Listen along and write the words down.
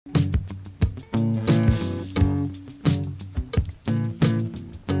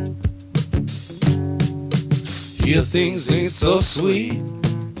Here things ain't so sweet.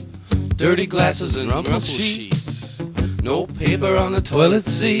 Dirty glasses and rumpled sheets. No paper on the toilet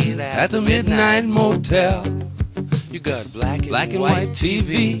seat at the midnight motel. You got black and white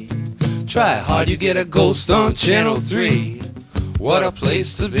TV. Try hard, you get a ghost on channel 3. What a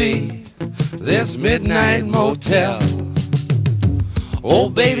place to be. There's midnight motel. Oh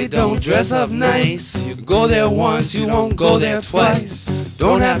baby, don't dress up nice. You go there once, you won't go there twice.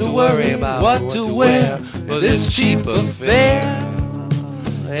 Don't have to worry about what to wear for this cheap affair.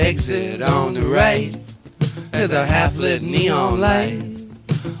 Exit on the right at the half-lit neon light.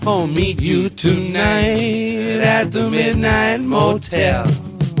 I'll meet you tonight at the midnight motel.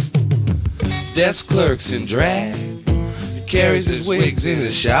 Desk clerks in drag, he carries his wigs in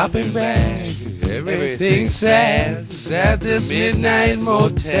his shopping bag. Everything's sad at this midnight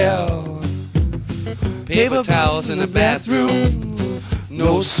motel. Paper towels in the bathroom,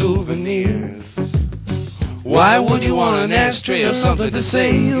 no souvenirs. Why would you want an ashtray or something to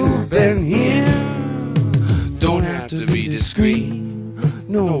say you've been here? Don't have to be discreet,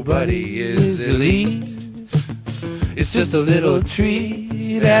 nobody is elite. It's just a little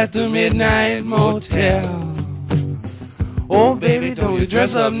treat at the midnight motel. Oh baby, don't you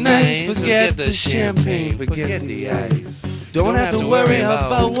dress up nice. Forget the champagne, forget the ice. Don't have to worry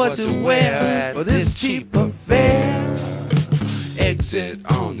about what to wear for this cheap affair. Exit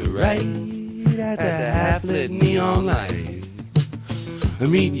on the right at the half-lit neon light. I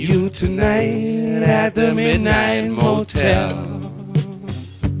meet you tonight at the midnight motel.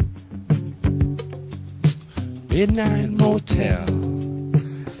 Midnight motel.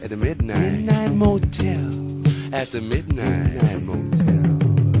 At the midnight motel. At the midnight motel.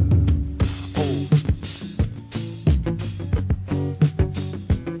 Oh.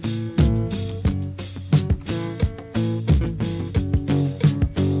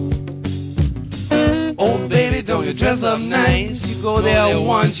 Oh baby, don't you dress up nice. You go there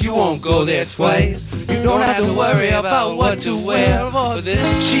once, you won't go there twice. You don't have to worry about what to wear for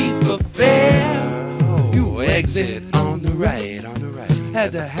this cheap affair. You exit on the right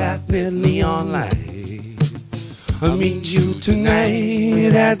at the half-lit neon light. I'll meet you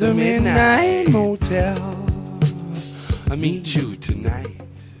tonight at the midnight motel. I'll meet you tonight.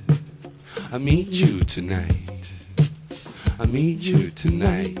 I'll meet you tonight. I'll meet you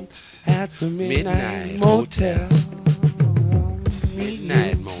tonight at the midnight motel.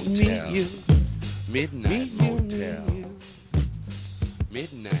 Midnight motel. Midnight motel.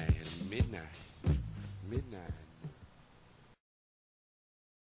 Midnight.